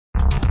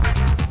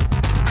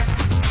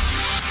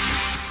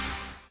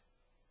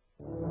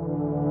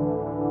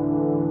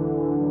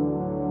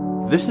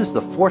This is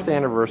the 4th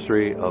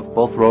anniversary of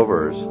both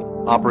rovers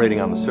operating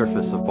on the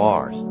surface of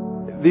Mars.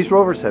 These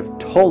rovers have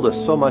told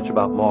us so much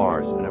about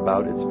Mars and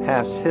about its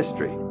past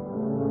history.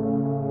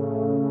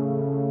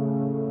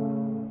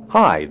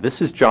 Hi,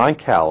 this is John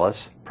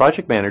Callis,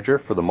 Project Manager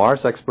for the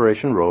Mars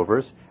Exploration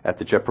Rovers at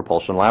the Jet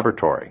Propulsion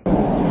Laboratory.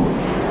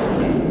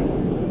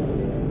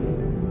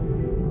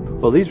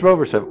 Well, these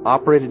rovers have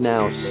operated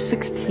now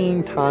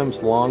 16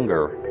 times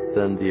longer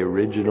than the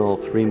original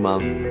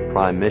 3-month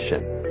prime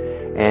mission,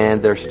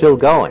 and they're still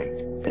going.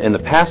 In the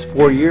past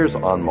 4 years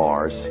on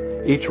Mars,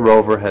 each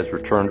rover has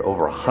returned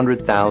over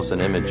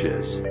 100,000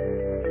 images.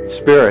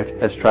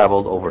 Spirit has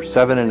traveled over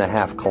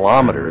 7.5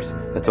 kilometers,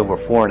 that's over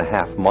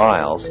 4.5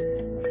 miles.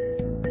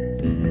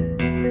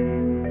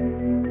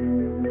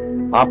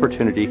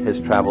 Opportunity has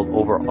traveled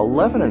over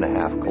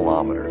 11.5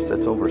 kilometers,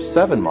 that's over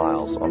 7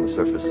 miles on the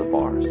surface of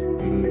Mars.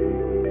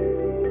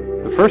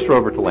 The first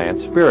rover to land,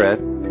 Spirit,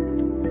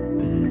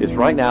 is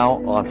right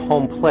now on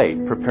home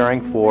plate preparing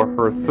for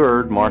her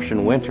 3rd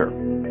Martian winter.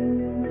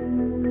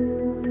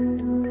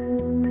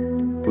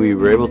 We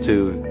were able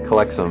to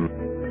collect some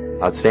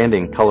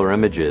outstanding color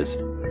images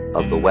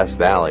of the West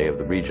Valley, of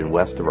the region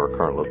west of our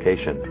current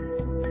location.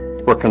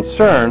 We're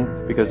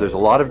concerned because there's a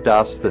lot of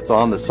dust that's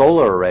on the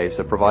solar arrays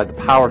that provide the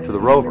power to the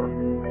rover.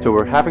 So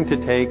we're having to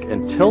take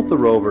and tilt the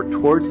rover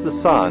towards the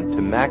sun to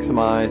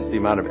maximize the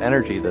amount of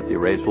energy that the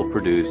arrays will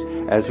produce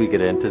as we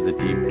get into the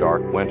deep,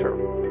 dark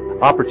winter.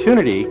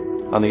 Opportunity,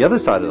 on the other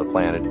side of the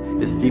planet,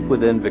 is deep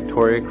within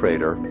Victoria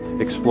Crater,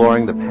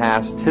 exploring the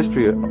past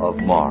history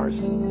of Mars.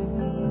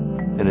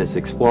 And is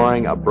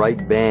exploring a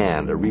bright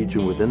band, a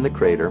region within the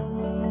crater,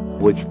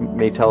 which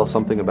may tell us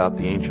something about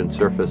the ancient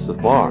surface of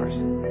Mars.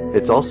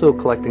 It's also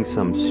collecting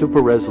some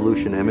super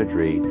resolution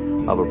imagery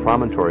of a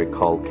promontory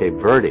called Cape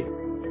Verde.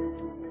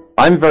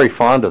 I'm very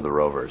fond of the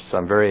rovers.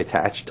 I'm very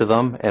attached to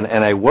them, and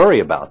I worry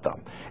about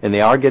them. And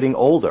they are getting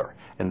older,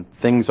 and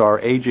things are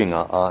aging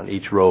on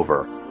each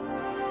rover.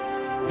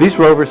 These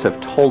rovers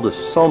have told us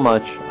so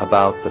much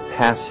about the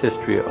past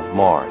history of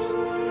Mars.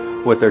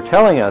 What they're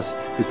telling us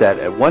is that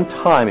at one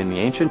time in the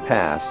ancient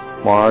past,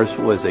 Mars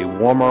was a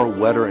warmer,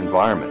 wetter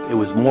environment. It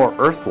was more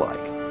Earth-like.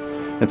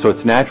 And so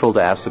it's natural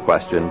to ask the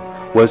question,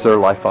 was there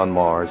life on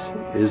Mars?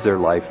 Is there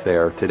life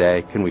there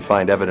today? Can we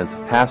find evidence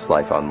of past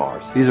life on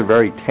Mars? These are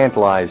very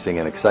tantalizing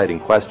and exciting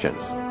questions.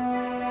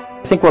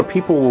 I think what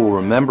people will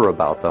remember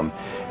about them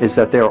is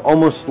that they're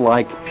almost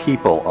like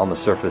people on the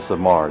surface of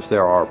Mars.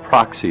 There are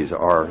proxies,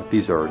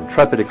 these are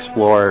intrepid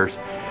explorers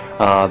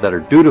that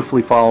are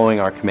dutifully following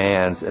our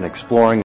commands and exploring